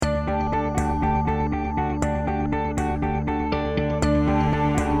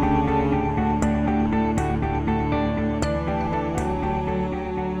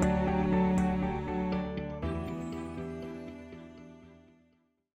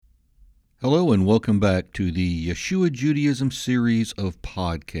Hello and welcome back to the Yeshua Judaism series of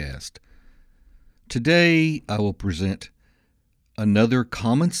podcast. Today I will present another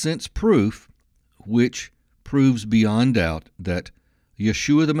common sense proof which proves beyond doubt that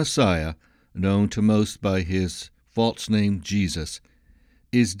Yeshua the Messiah, known to most by his false name Jesus,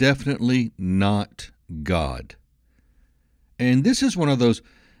 is definitely not God. And this is one of those,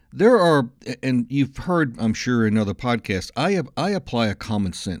 and you've heard, I'm sure, in other podcasts, I apply a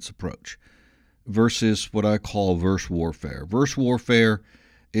common sense approach versus what I call verse warfare. Verse warfare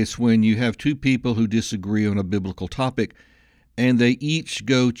is when you have two people who disagree on a biblical topic, and they each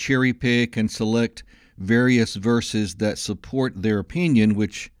go cherry pick and select various verses that support their opinion,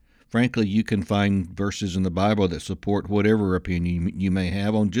 which, frankly, you can find verses in the Bible that support whatever opinion you may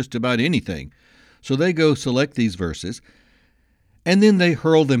have on just about anything. So they go select these verses, and then they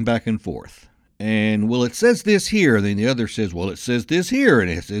hurl them back and forth. And, well, it says this here, and then the other says, well, it says this here,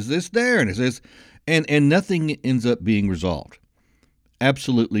 and it says this there, and it says, and nothing ends up being resolved.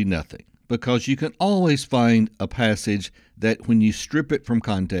 Absolutely nothing. Because you can always find a passage that when you strip it from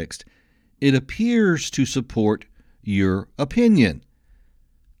context, it appears to support your opinion.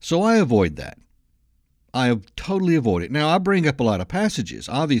 So I avoid that. I totally avoid it. Now, I bring up a lot of passages,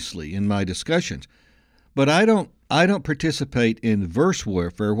 obviously, in my discussions, but I don't participate in verse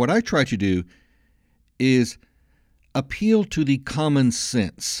warfare. What I try to do is appeal to the common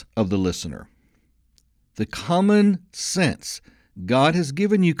sense of the listener. The common sense. God has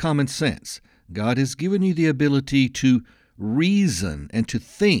given you common sense. God has given you the ability to reason and to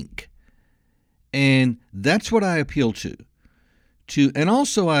think. And that's what I appeal to. And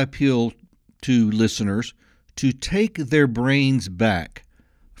also I appeal to listeners to take their brains back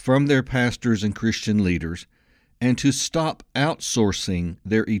from their pastors and Christian leaders and to stop outsourcing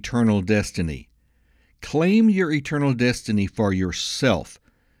their eternal destiny. Claim your eternal destiny for yourself.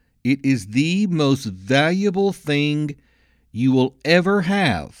 It is the most valuable thing you will ever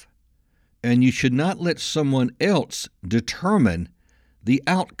have, and you should not let someone else determine the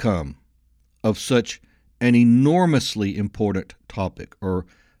outcome of such an enormously important topic or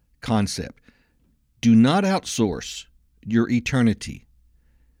concept. Do not outsource your eternity,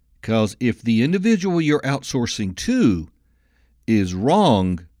 because if the individual you're outsourcing to is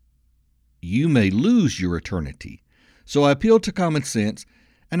wrong, you may lose your eternity. So I appeal to common sense,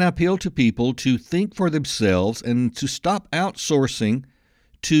 and I appeal to people to think for themselves and to stop outsourcing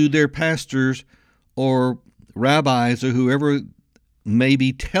to their pastors or rabbis or whoever may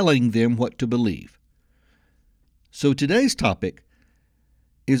be telling them what to believe. So today's topic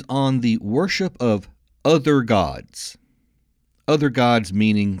is on the worship of other gods. Other gods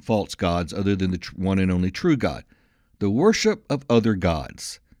meaning false gods other than the one and only true God. The worship of other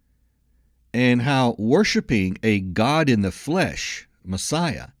gods. And how worshiping a God in the flesh,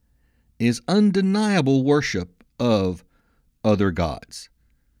 Messiah, is undeniable worship of other gods.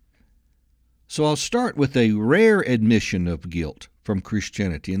 So I'll start with a rare admission of guilt from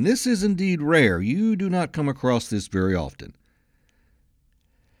Christianity. And this is indeed rare. You do not come across this very often.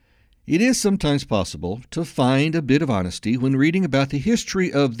 It is sometimes possible to find a bit of honesty when reading about the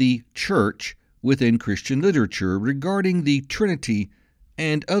history of the church within Christian literature regarding the Trinity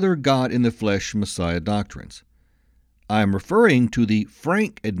and other God in the flesh Messiah doctrines. I am referring to the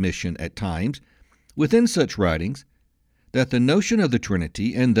frank admission at times within such writings that the notion of the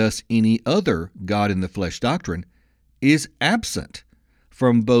Trinity and thus any other God in the flesh doctrine is absent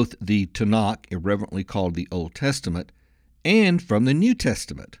from both the Tanakh, irreverently called the Old Testament, and from the New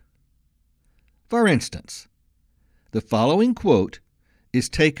Testament. For instance, the following quote is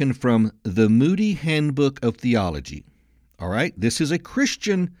taken from the Moody Handbook of Theology. All right, this is a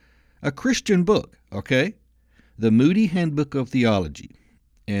Christian book, okay? The Moody Handbook of Theology,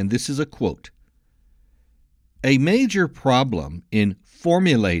 and this is a quote. A major problem in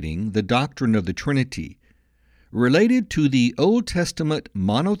formulating the doctrine of the Trinity related to the Old Testament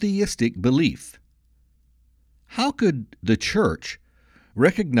monotheistic belief. How could the church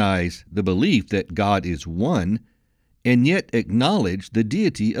recognize the belief that God is one and yet acknowledge the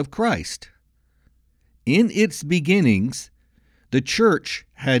deity of Christ? In its beginnings, the church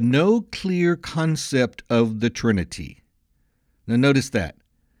had no clear concept of the Trinity. Now notice that.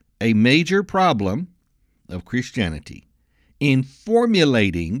 A major problem of Christianity in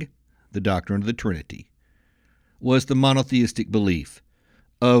formulating the doctrine of the Trinity was the monotheistic belief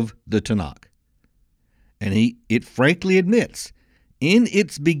of the Tanakh. And it frankly admits, in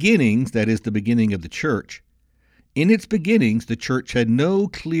its beginnings, that is the beginning of the church, in its beginnings, the church had no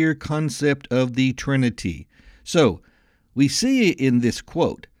clear concept of the Trinity. So, we see in this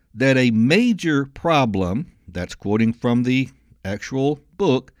quote that a major problem, that's quoting from the actual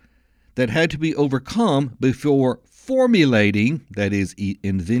book, that had to be overcome before formulating, that is,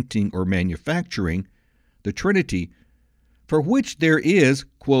 inventing or manufacturing, the Trinity, for which there is,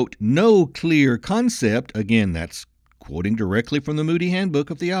 quote, no clear concept, again, that's quoting directly from the Moody Handbook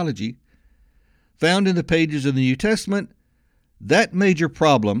of Theology, found in the pages of the New Testament. That major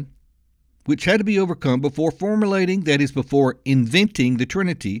problem, which had to be overcome before formulating, that is, before inventing the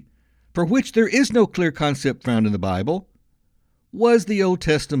Trinity, for which there is no clear concept found in the Bible, was the Old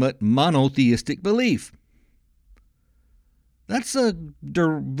Testament monotheistic belief. That's a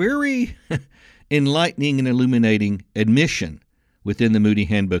very enlightening and illuminating admission within the Moody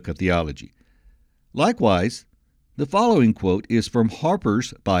Handbook of Theology. Likewise, the following quote is from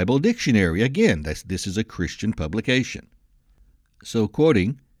Harper's Bible Dictionary. Again, this is a Christian publication. So,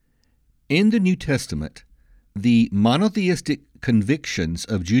 quoting, "In the New Testament, the monotheistic convictions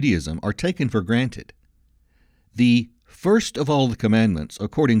of Judaism are taken for granted. The first of all the commandments,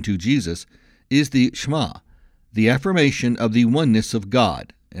 according to Jesus, is the Shema, the affirmation of the oneness of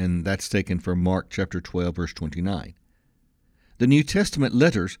God," and that's taken from Mark chapter 12, verse 29. The New Testament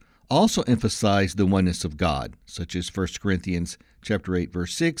letters also emphasize the oneness of God, such as 1 Corinthians chapter 8,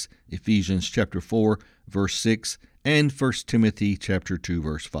 verse 6, Ephesians chapter 4, verse 6, and 1 Timothy chapter 2,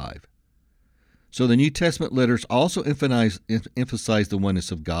 verse 5. So the New Testament letters also emphasize the oneness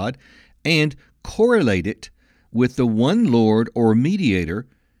of God and correlate it with the one Lord or mediator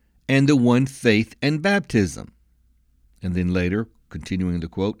and the one faith and baptism. And then later, continuing the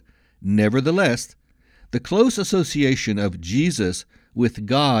quote, "Nevertheless, the close association of Jesus with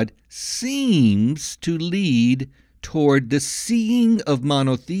God seems to lead toward the seeing of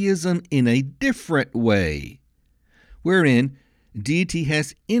monotheism in a different way, wherein deity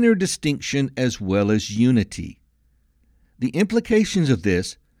has inner distinction as well as unity. The implications of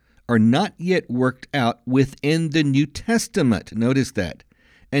this are not yet worked out within the New Testament," notice that,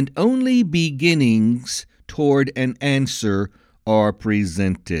 "and only beginnings toward an answer are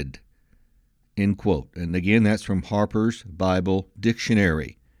presented." End quote. And again, that's from Harper's Bible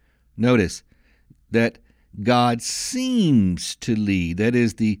Dictionary. Notice that God seems to lead, that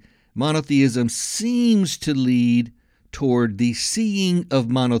is, the monotheism seems to lead toward the seeing of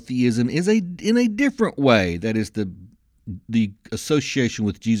monotheism in a different way. That is, the association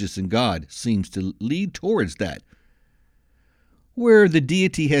with Jesus and God seems to lead towards that, where the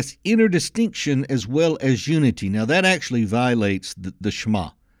deity has inner distinction as well as unity. Now, that actually violates the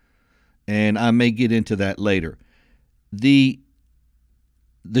Shema, and I may get into that later. The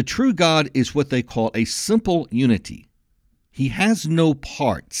true God is what they call a simple unity. He has no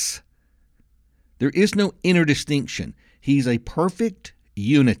parts. There is no inner distinction. He's a perfect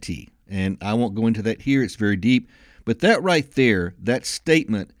unity, and I won't go into that here. It's very deep. But that right there, that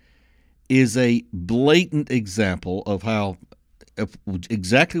statement, is a blatant example of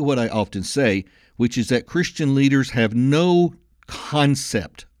exactly what I often say, which is that Christian leaders have no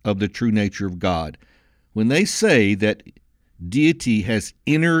concept of the true nature of God. When they say that deity has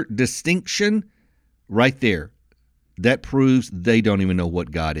inner distinction, right there, that proves they don't even know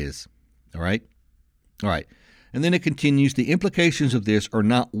what God is. All right? And then it continues, "The implications of this are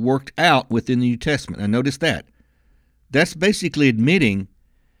not worked out within the New Testament." Now notice that. That's basically admitting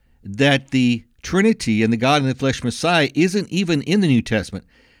that the Trinity and the God in the flesh Messiah isn't even in the New Testament.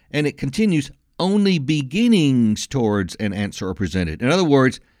 And it continues, "Only beginnings towards an answer are presented." In other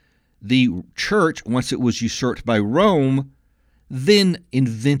words, the church, once it was usurped by Rome, then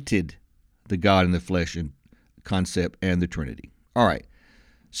invented the God in the flesh concept and the Trinity. All right.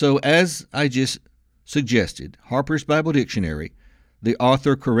 So as I just suggested, Harper's Bible Dictionary, the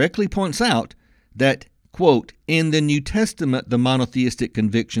author correctly points out that, quote, "In the New Testament, the monotheistic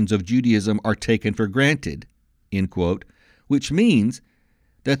convictions of Judaism are taken for granted," end quote, which means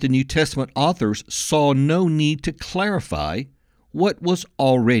that the New Testament authors saw no need to clarify what was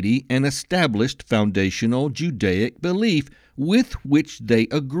already an established foundational Judaic belief with which they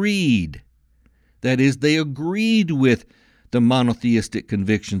agreed. That is, they agreed with the monotheistic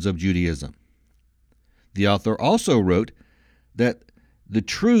convictions of Judaism. The author also wrote that the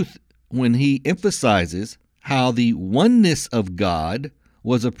truth, when he emphasizes how the oneness of God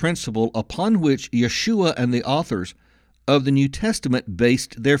was a principle upon which Yeshua and the authors of the New Testament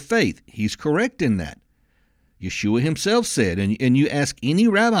based their faith. He's correct in that. Yeshua himself said, and you ask any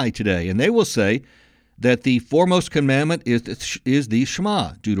rabbi today, and they will say that the foremost commandment is the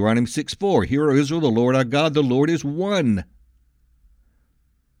Shema, Deuteronomy 6:4. "Hear, O Israel, the Lord our God, the Lord is one."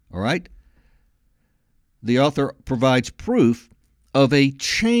 All right? The author provides proof of a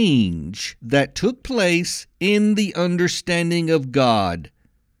change that took place in the understanding of God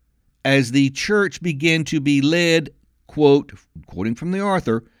as the church began to be led, quote, quoting from the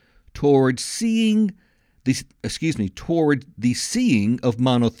author, toward toward the seeing of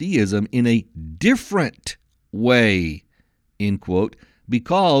monotheism in a different way, end quote,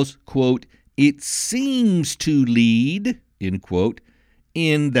 because, quote, it seems to lead, end quote,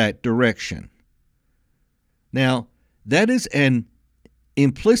 in that direction. Now, that is an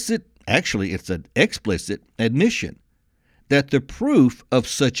implicit, actually it's an explicit admission that the proof of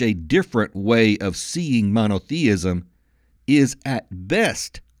such a different way of seeing monotheism is at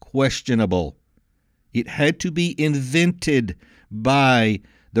best questionable. It had to be invented by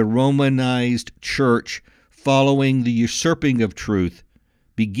the Romanized church following the usurping of truth,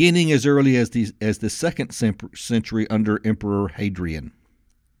 beginning as early as the 2nd century under Emperor Hadrian,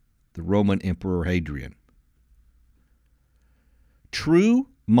 the Roman Emperor Hadrian. True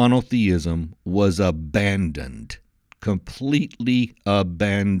monotheism was abandoned, completely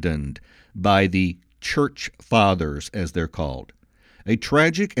abandoned by the Church Fathers, as they're called, a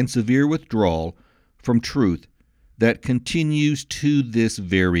tragic and severe withdrawal from truth that continues to this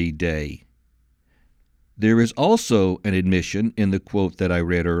very day. There is also an admission in the quote that I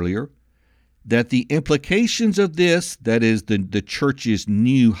read earlier that the implications of this, that is, the church's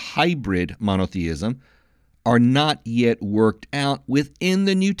new hybrid monotheism, are not yet worked out within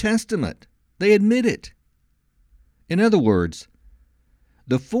the New Testament. They admit it. In other words,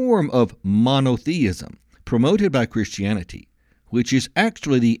 the form of monotheism promoted by Christianity, which is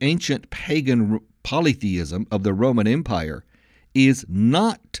actually the ancient pagan polytheism of the Roman Empire, is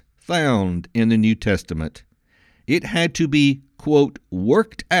not found in the New Testament. It had to be, quote,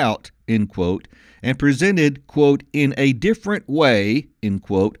 worked out, end quote, and presented, quote, in a different way, end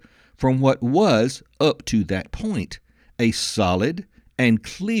quote, from what was, up to that point, a solid and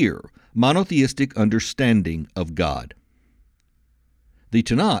clear monotheistic understanding of God. The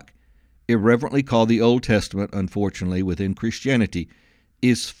Tanakh, irreverently called the Old Testament, unfortunately, within Christianity,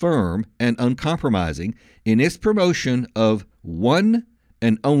 is firm and uncompromising in its promotion of one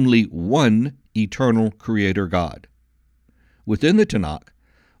and only one eternal Creator God. Within the Tanakh,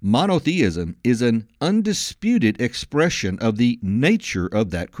 monotheism is an undisputed expression of the nature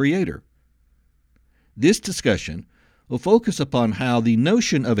of that Creator. This discussion will focus upon how the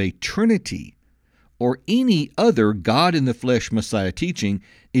notion of a Trinity or any other God-in-the-flesh Messiah teaching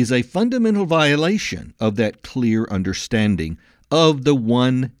is a fundamental violation of that clear understanding of the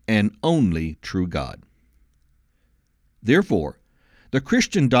one and only true God. Therefore, the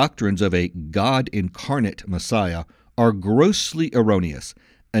Christian doctrines of a God-incarnate Messiah are grossly erroneous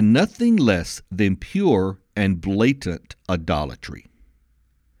and nothing less than pure and blatant idolatry.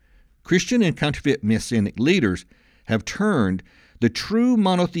 Christian and counterfeit Messianic leaders have turned the true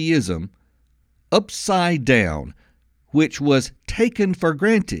monotheism upside down, which was taken for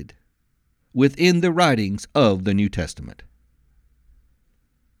granted within the writings of the New Testament.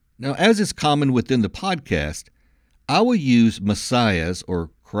 Now, as is common within the podcast, I will use Messiah's, or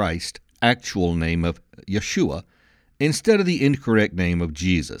Christ's, actual name of Yeshua instead of the incorrect name of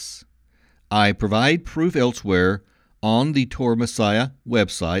Jesus. I provide proof elsewhere on the Torah Messiah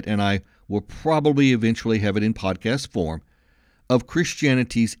website, and I will probably eventually have it in podcast form, of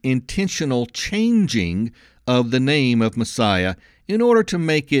Christianity's intentional changing of the name of Messiah in order to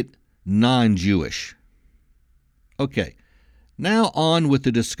make it non-Jewish. Okay, now on with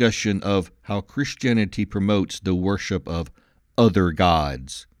the discussion of how Christianity promotes the worship of other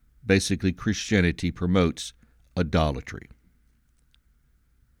gods. Basically, Christianity promotes idolatry.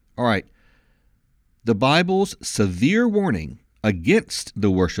 All right, the Bible's severe warning against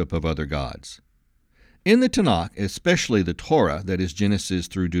the worship of other gods. In the Tanakh, especially the Torah, that is Genesis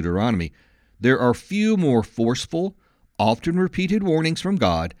through Deuteronomy, there are few more forceful, often repeated warnings from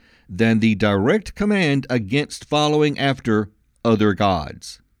God than the direct command against following after other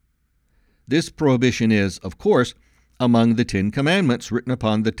gods. This prohibition is, of course, among the 10 Commandments written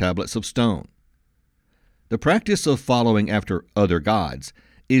upon the tablets of stone. The practice of following after other gods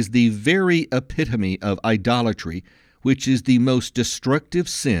is the very epitome of idolatry, which is the most destructive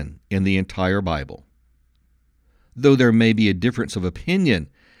sin in the entire Bible. Though there may be a difference of opinion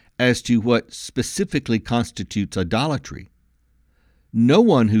as to what specifically constitutes idolatry, no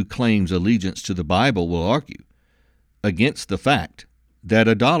one who claims allegiance to the Bible will argue against the fact that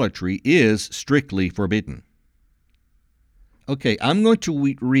idolatry is strictly forbidden. Okay, I'm going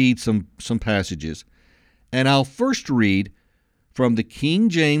to read some passages, and I'll first read from the King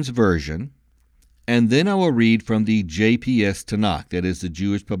James Version, and then I will read from the JPS Tanakh, that is the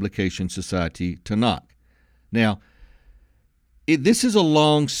Jewish Publication Society Tanakh. Now, this is a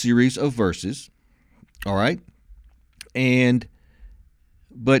long series of verses, all right?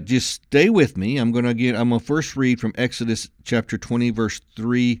 But just stay with me. I'm going to first read from Exodus chapter 20, verse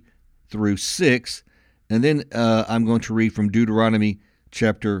 3 through 6. And then I'm going to read from Deuteronomy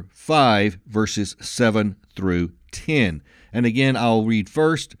chapter 5, verses 7 through 10. And again, I'll read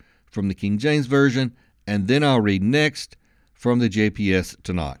first from the King James Version, and then I'll read next from the JPS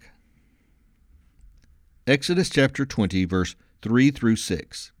Tanakh. Exodus chapter 20, verse 3 through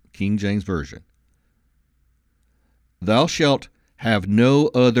 6, King James Version. Thou shalt have no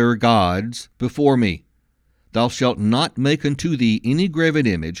other gods before me. Thou shalt not make unto thee any graven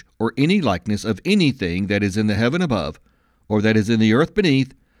image or any likeness of anything that is in the heaven above, or that is in the earth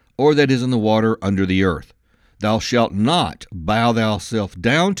beneath, or that is in the water under the earth. Thou shalt not bow thyself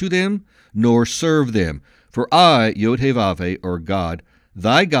down to them, nor serve them. For I, Yod-Heh-Vav-Heh, or God,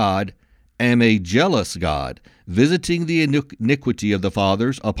 thy God, am a jealous God, visiting the iniquity of the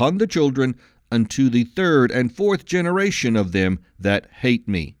fathers upon the children unto the third and fourth generation of them that hate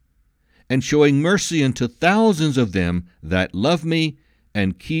me, and showing mercy unto thousands of them that love me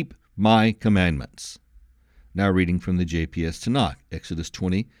and keep my commandments. Now reading from the JPS Tanakh, Exodus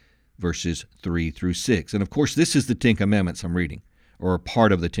 20, verses 3 through 6. And of course, this is the Ten Commandments I'm reading, or a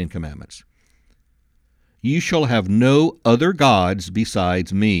part of the Ten Commandments. You shall have no other gods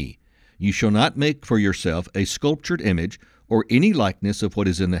besides me. You shall not make for yourself a sculptured image or any likeness of what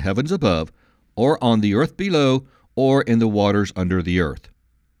is in the heavens above, or on the earth below, or in the waters under the earth.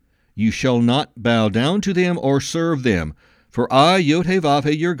 You shall not bow down to them or serve them. For I,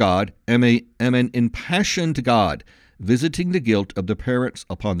 Yod-Heh-Vav-Heh, your God, am an impassioned God, visiting the guilt of the parents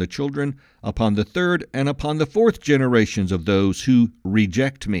upon the children, upon the third and upon the fourth generations of those who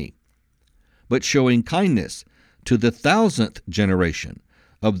reject me, but showing kindness to the 1,000th generation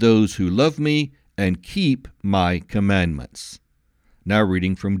of those who love me and keep my commandments. Now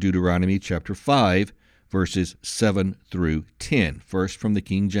reading from Deuteronomy chapter 5, verses 7 through 10, first from the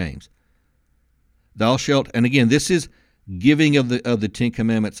King James. Thou shalt, and again, this is giving of the Ten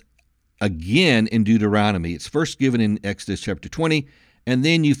Commandments again in Deuteronomy. It's first given in Exodus chapter 20, and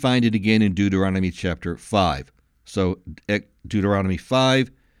then you find it again in Deuteronomy chapter 5. So Deuteronomy 5,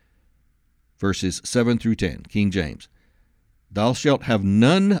 verses 7 through 10, King James. Thou shalt have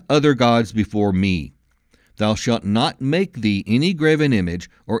none other gods before me. Thou shalt not make thee any graven image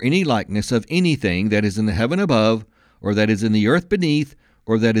or any likeness of anything that is in the heaven above, or that is in the earth beneath,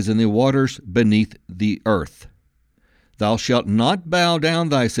 or that is in the waters beneath the earth. Thou shalt not bow down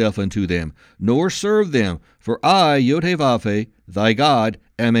thyself unto them, nor serve them. For I, Yod-Heh-Vav-Heh, thy God,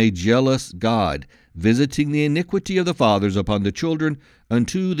 am a jealous God, visiting the iniquity of the fathers upon the children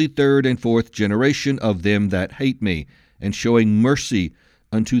unto the third and fourth generation of them that hate me, and showing mercy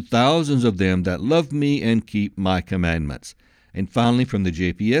unto thousands of them that love me and keep my commandments. And finally, from the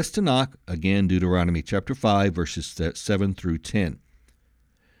JPS Tanakh, again Deuteronomy chapter 5, verses 7 through 10.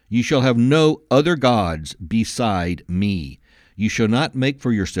 You shall have no other gods beside me. You shall not make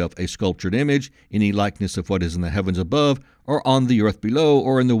for yourself a sculptured image, any likeness of what is in the heavens above, or on the earth below,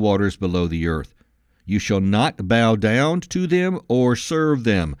 or in the waters below the earth. You shall not bow down to them or serve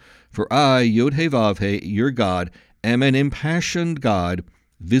them. For I, Yod-Heh-Vav-Heh, your God, am an impassioned God,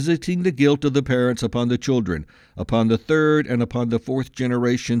 visiting the guilt of the parents upon the children, upon the third and upon the fourth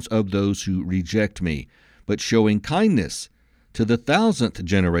generations of those who reject me, but showing kindness to the 1,000th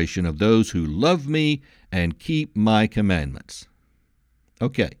generation of those who love me and keep my commandments.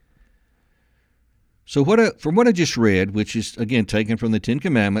 Okay. So from what I just read, which is, again, taken from the Ten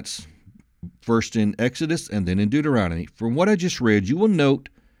Commandments, first in Exodus and then in Deuteronomy, from what I just read, you will note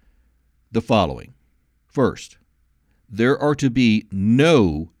the following. First, there are to be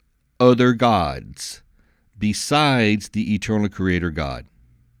no other gods besides the eternal Creator God.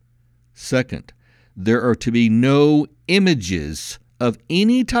 Second, there are to be no images of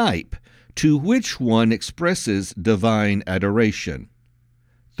any type to which one expresses divine adoration.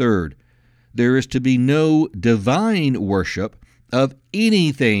 Third, there is to be no divine worship of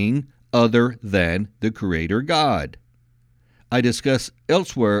anything other than the Creator God. I discuss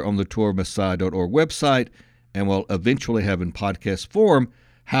elsewhere on the TorahMessiah.org website, and will eventually have in podcast form,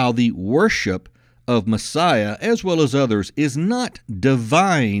 how the worship of Messiah, as well as others, is not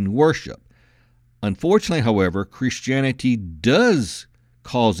divine worship. Unfortunately, however, Christianity does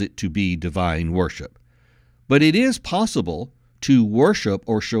cause it to be divine worship. But it is possible to worship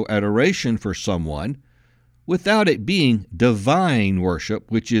or show adoration for someone without it being divine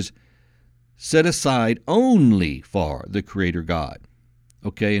worship, which is set aside only for the Creator God.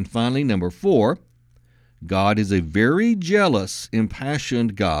 Okay, and finally, number 4, God is a very jealous,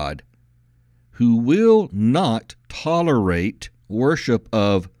 impassioned God who will not tolerate worship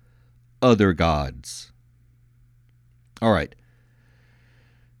of other gods. All right.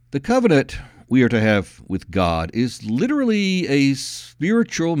 The covenant we are to have with God is literally a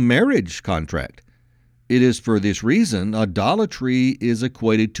spiritual marriage contract. It is for this reason idolatry is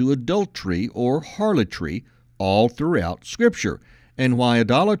equated to adultery or harlotry all throughout Scripture, and why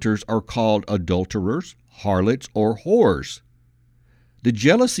idolaters are called adulterers, harlots, or whores. The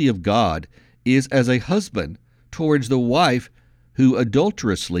jealousy of God is as a husband towards the wife who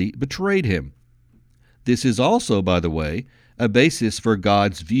adulterously betrayed him. This is also, by the way, a basis for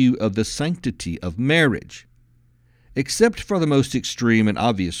God's view of the sanctity of marriage. Except for the most extreme and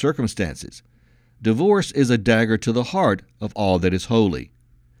obvious circumstances, divorce is a dagger to the heart of all that is holy.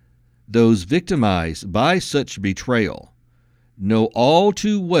 Those victimized by such betrayal know all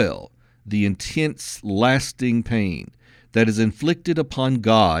too well the intense, lasting pain that is inflicted upon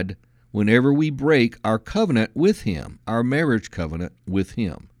God whenever we break our covenant with Him, our marriage covenant with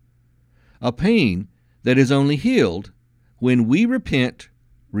Him. A pain that is only healed when we repent,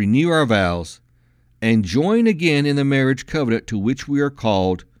 renew our vows, and join again in the marriage covenant to which we are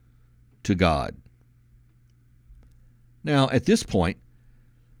called to God. Now, at this point,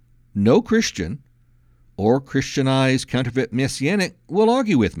 no Christian or Christianized counterfeit messianic will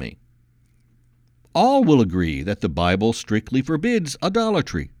argue with me. All will agree that the Bible strictly forbids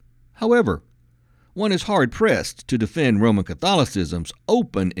idolatry. However, one is hard-pressed to defend Roman Catholicism's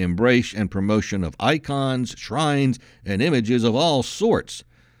open embrace and promotion of icons, shrines, and images of all sorts,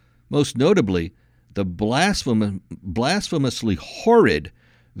 most notably the blasphemously horrid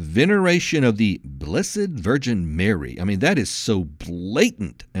veneration of the Blessed Virgin Mary. I mean, that is so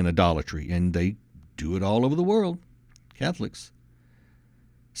blatant an idolatry, and they do it all over the world, Catholics.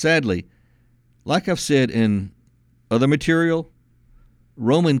 Sadly, like I've said in other material,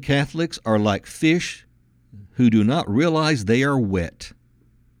 Roman Catholics are like fish who do not realize they are wet.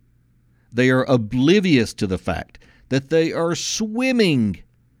 They are oblivious to the fact that they are swimming.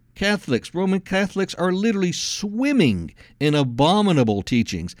 Roman Catholics are literally swimming in abominable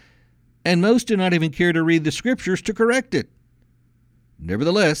teachings, and most do not even care to read the Scriptures to correct it.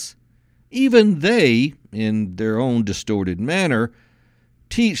 Nevertheless, even they, in their own distorted manner,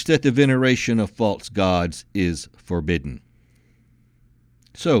 teach that the veneration of false gods is forbidden.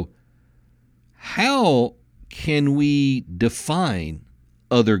 So, how can we define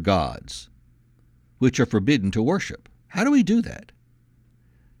other gods which are forbidden to worship? How do we do that?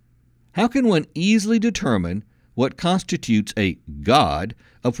 How can one easily determine what constitutes a god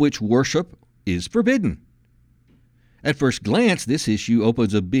of which worship is forbidden? At first glance, this issue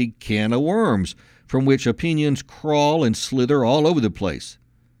opens a big can of worms from which opinions crawl and slither all over the place.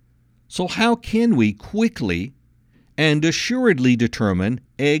 So how can we quickly and assuredly determine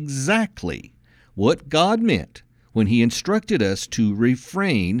exactly what God meant when He instructed us to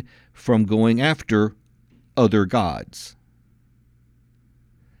refrain from going after other gods?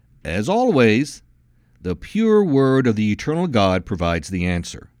 As always, the pure word of the eternal God provides the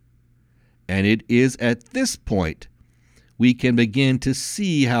answer. And it is at this point we can begin to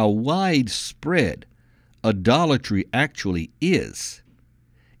see how widespread idolatry actually is,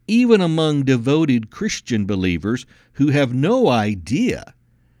 even among devoted Christian believers who have no idea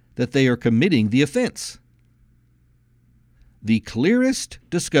that they are committing the offense. The clearest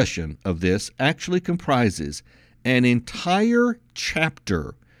discussion of this actually comprises an entire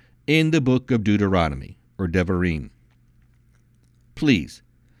chapter in the book of Deuteronomy, or Devarim. Please,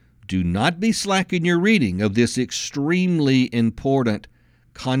 do not be slack in your reading of this extremely important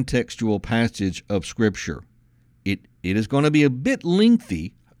contextual passage of Scripture. It is going to be a bit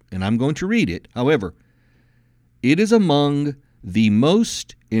lengthy, and I'm going to read it. However, it is among the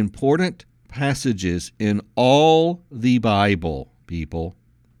most important passages in all the Bible, people.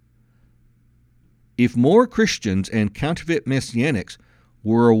 If more Christians and counterfeit messianics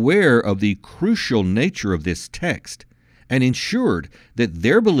were aware of the crucial nature of this text and ensured that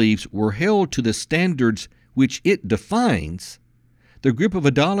their beliefs were held to the standards which it defines, the grip of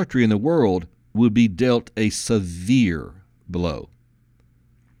idolatry in the world would be dealt a severe blow.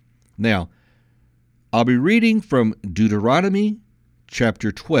 Now, I'll be reading from Deuteronomy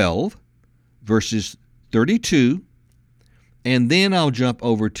chapter 12, verses 32, and then I'll jump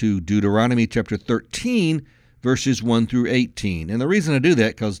over to Deuteronomy chapter 13, verses 1 through 18. And the reason I do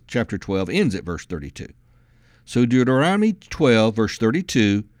that, because chapter 12 ends at verse 32. So Deuteronomy 12, verse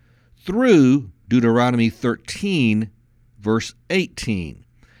 32, through Deuteronomy 13, verse 18.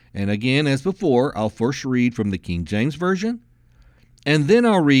 And again, as before, I'll first read from the King James Version, and then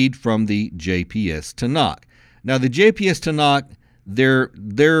I'll read from the JPS Tanakh. Now, the JPS Tanakh,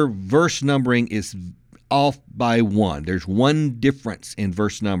 their verse numbering is off by one. There's one difference in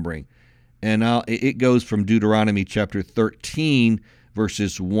verse numbering. And it goes from Deuteronomy chapter 13,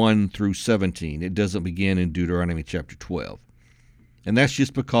 verses 1 through 17. It doesn't begin in Deuteronomy chapter 12. And that's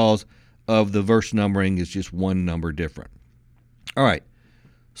just because of the verse numbering is just one number different. All right,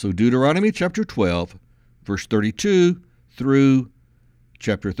 so Deuteronomy chapter 12, verse 32 through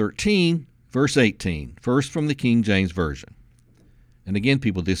chapter 13, verse 18, first from the King James Version. And again,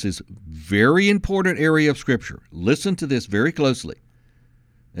 people, this is a very important area of Scripture. Listen to this very closely.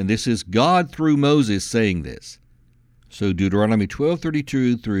 And this is God through Moses saying this. So Deuteronomy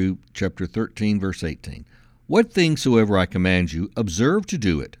 12:32 through chapter 13, verse 18. What things soever I command you, observe to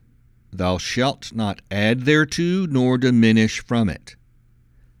do it. Thou shalt not add thereto, nor diminish from it.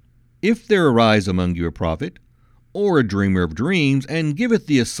 If there arise among you a prophet, or a dreamer of dreams, and giveth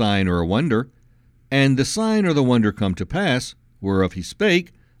thee a sign or a wonder, and the sign or the wonder come to pass, whereof he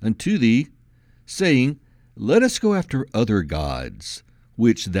spake unto thee, saying, Let us go after other gods,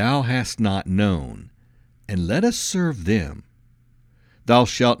 which thou hast not known, and let us serve them. Thou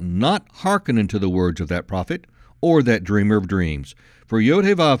shalt not hearken unto the words of that prophet, or that dreamer of dreams. For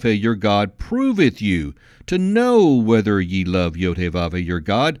Yod-Heh-Vav-Heh your God proveth you, to know whether ye love Yod-Heh-Vav-Heh your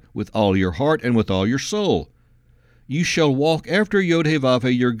God with all your heart and with all your soul. You shall walk after Yod-Heh-Vav-Heh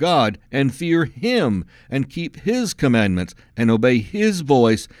your God, and fear him, and keep his commandments, and obey his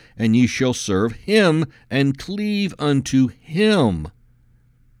voice, and ye shall serve him, and cleave unto him.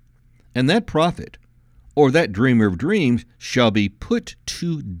 And that prophet, or that dreamer of dreams, shall be put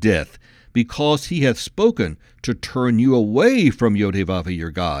to death, because he hath spoken to turn you away from Yod-Heh-Vav-Heh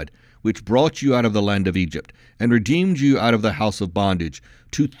your God, which brought you out of the land of Egypt, and redeemed you out of the house of bondage,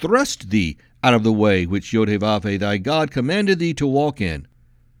 to thrust thee out of the way which Yod-Heh-Vav-Heh thy God commanded thee to walk in.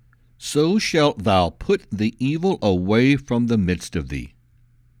 So shalt thou put the evil away from the midst of thee.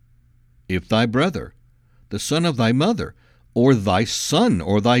 If thy brother, the son of thy mother, or thy son,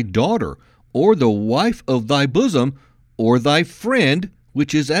 or thy daughter, or the wife of thy bosom, or thy friend,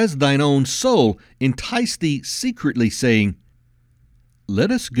 which is as thine own soul, entice thee secretly, saying,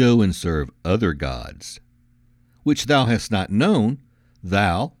 Let us go and serve other gods, which thou hast not known,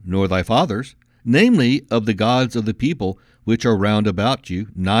 thou nor thy fathers, namely of the gods of the people which are round about you,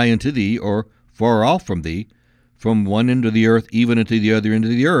 nigh unto thee, or far off from thee, from one end of the earth even unto the other end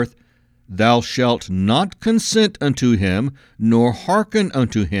of the earth, thou shalt not consent unto him, nor hearken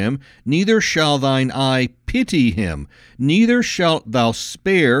unto him, neither shall thine eye pity him, neither shalt thou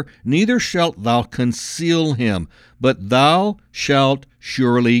spare, neither shalt thou conceal him, but thou shalt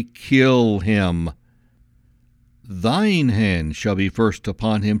surely kill him. Thine hand shall be first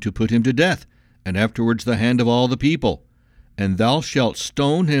upon him to put him to death, and afterwards the hand of all the people. And thou shalt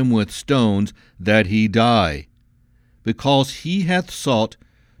stone him with stones, that he die, because he hath sought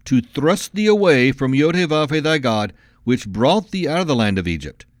to thrust thee away from Yod-Heh-Vav-Heh thy God, which brought thee out of the land of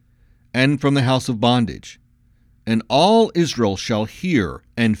Egypt, and from the house of bondage. And all Israel shall hear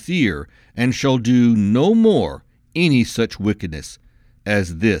and fear, and shall do no more any such wickedness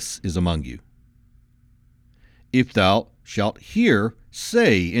as this is among you. If thou shalt hear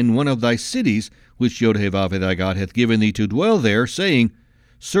say in one of thy cities, which Yod-Heh-Vav-Heh thy God hath given thee to dwell there, saying,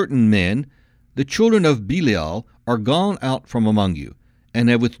 Certain men, the children of Belial, are gone out from among you, and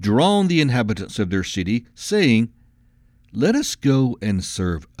have withdrawn the inhabitants of their city, saying, Let us go and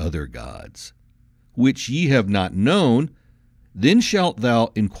serve other gods, which ye have not known, then shalt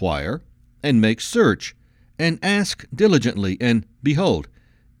thou inquire, and make search, and ask diligently, and behold,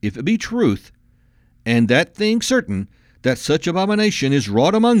 if it be truth, and that thing certain, that such abomination is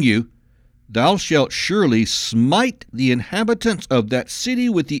wrought among you, thou shalt surely smite the inhabitants of that city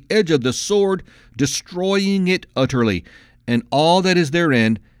with the edge of the sword, destroying it utterly, and all that is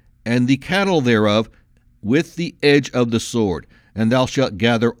therein, and the cattle thereof, with the edge of the sword. And thou shalt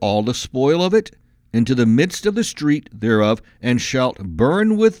gather all the spoil of it into the midst of the street thereof, and shalt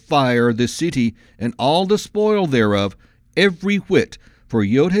burn with fire the city, and all the spoil thereof, every whit, for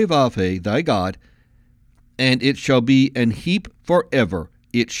Yod-Heh-Vav-Heh thy God, and it shall be an heap forever.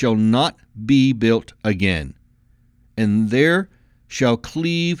 It shall not be built again. And there shall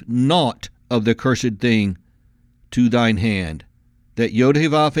cleave naught of the cursed thing to thine hand, that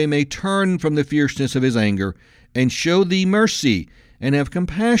Yod-Heh-Vav-Heh may turn from the fierceness of his anger, and show thee mercy, and have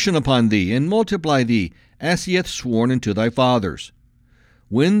compassion upon thee, and multiply thee, as he hath sworn unto thy fathers.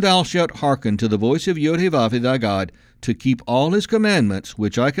 When thou shalt hearken to the voice of Yod-Heh-Vav-Heh thy God, to keep all his commandments,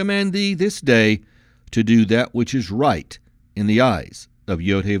 which I command thee this day, to do that which is right in the eyes of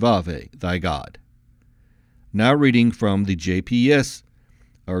Yod-Heh-Vav-Heh thy God. Now reading from the JPS,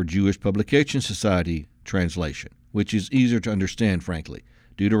 or Jewish Publication Society translation, which is easier to understand, frankly.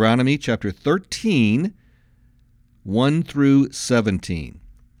 Deuteronomy chapter 13, 1 through 17.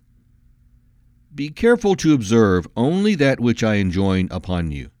 Be careful to observe only that which I enjoin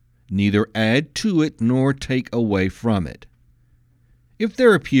upon you, neither add to it nor take away from it. If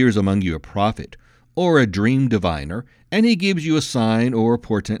there appears among you a prophet or a dream diviner, and he gives you a sign or a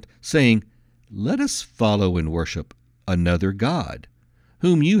portent, saying, Let us follow and worship another God,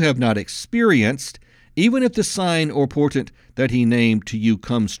 whom you have not experienced, even if the sign or portent that he named to you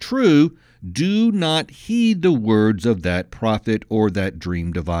comes true, do not heed the words of that prophet or that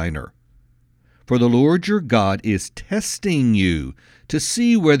dream diviner. For the Lord your God is testing you to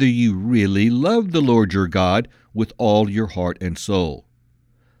see whether you really love the Lord your God with all your heart and soul.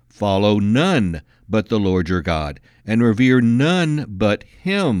 Follow none but the Lord your God, and revere none but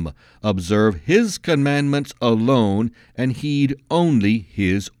him. Observe his commandments alone, and heed only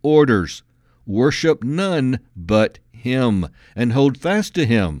his orders. Worship none but him, and hold fast to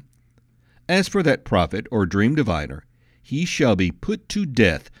him. As for that prophet or dream diviner, he shall be put to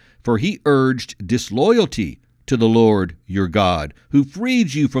death, for he urged disloyalty to the Lord your God, who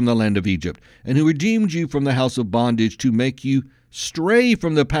freed you from the land of Egypt, and who redeemed you from the house of bondage, to make you stray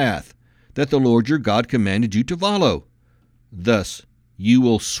from the path that the Lord your God commanded you to follow. Thus you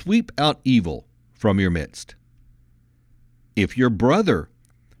will sweep out evil from your midst. If your brother,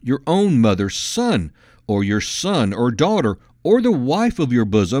 your own mother's son, or your son or daughter, or the wife of your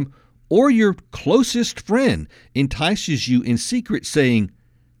bosom, or your closest friend entices you in secret, saying,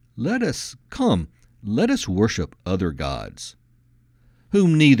 Let us worship other gods,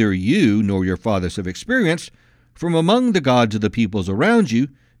 whom neither you nor your fathers have experienced, from among the gods of the peoples around you,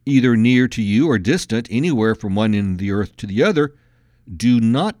 either near to you or distant, anywhere from one end of the earth to the other, do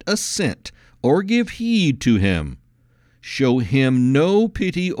not assent or give heed to him. Show him no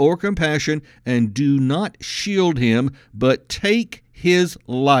pity or compassion, and do not shield him, but take his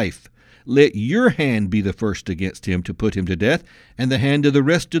life. Let your hand be the first against him to put him to death, and the hand of the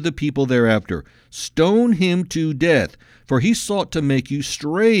rest of the people thereafter. Stone him to death, for he sought to make you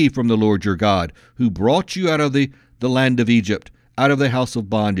stray from the Lord your God, who brought you out of the land of Egypt, out of the house of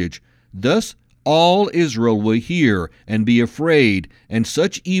bondage. Thus all Israel will hear and be afraid, and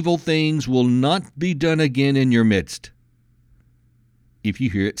such evil things will not be done again in your midst. If you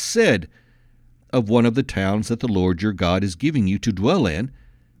hear it said of one of the towns that the Lord your God is giving you to dwell in,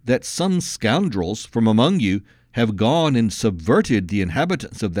 that some scoundrels from among you have gone and subverted the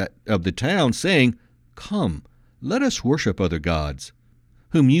inhabitants of the town, saying, Come, let us worship other gods,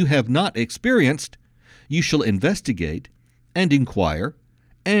 whom you have not experienced, you shall investigate and inquire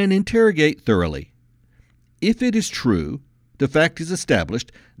and interrogate thoroughly. If it is true, the fact is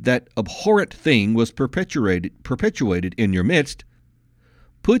established, that abhorrent thing was perpetuated in your midst,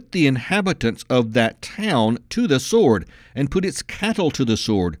 put the inhabitants of that town to the sword, and put its cattle to the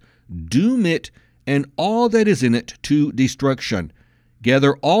sword. Doom it and all that is in it to destruction.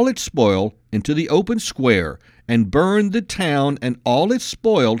 Gather all its spoil into the open square, and burn the town and all its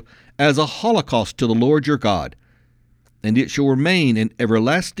spoil as a holocaust to the Lord your God. And it shall remain in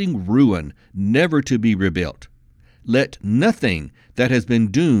everlasting ruin, never to be rebuilt. Let nothing that has been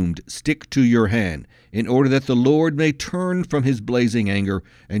doomed stick to your hand, in order that the Lord may turn from his blazing anger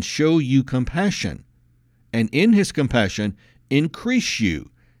and show you compassion, and in his compassion increase you,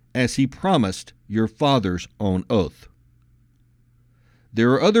 as he promised your fathers on oath.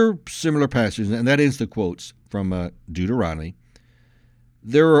 There are other similar passages, and that is the quotes from Deuteronomy.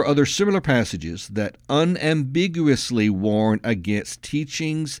 There are other similar passages that unambiguously warn against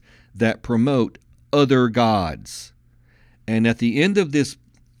teachings that promote other gods. And at the end of this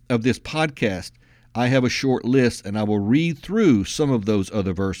podcast, I have a short list, and I will read through some of those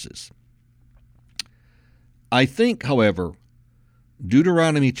other verses. I think, however,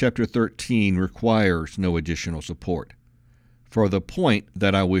 Deuteronomy chapter 13 requires no additional support for the point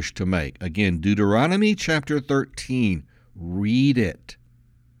that I wish to make. Again, Deuteronomy chapter 13, read it.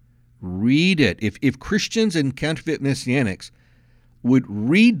 Read it. If Christians and counterfeit messianics would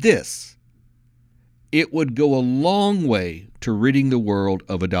read this, it would go a long way to ridding the world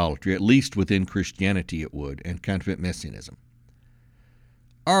of idolatry, at least within Christianity it would, and counterfeit messianism.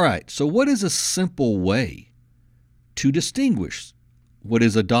 All right, so what is a simple way to distinguish what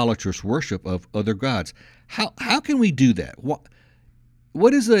is idolatrous worship of other gods? How can we do that?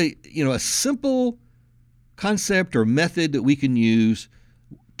 What is a simple concept or method that we can use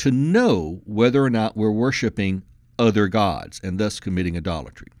to know whether or not we're worshiping other gods and thus committing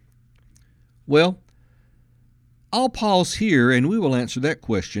idolatry? Well, I'll pause here and we will answer that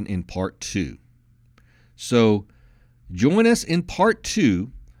question in part 2. So join us in part 2,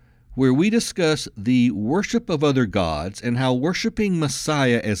 where we discuss the worship of other gods and how worshiping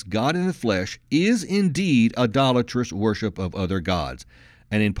Messiah as God in the flesh is indeed idolatrous worship of other gods.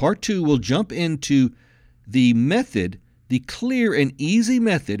 And in part 2, we'll jump into the method, the clear and easy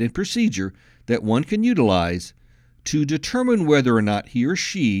method and procedure that one can utilize to determine whether or not he or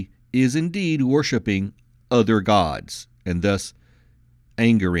she is indeed worshiping other gods and thus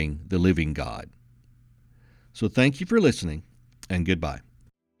angering the living God. So thank you for listening, and goodbye.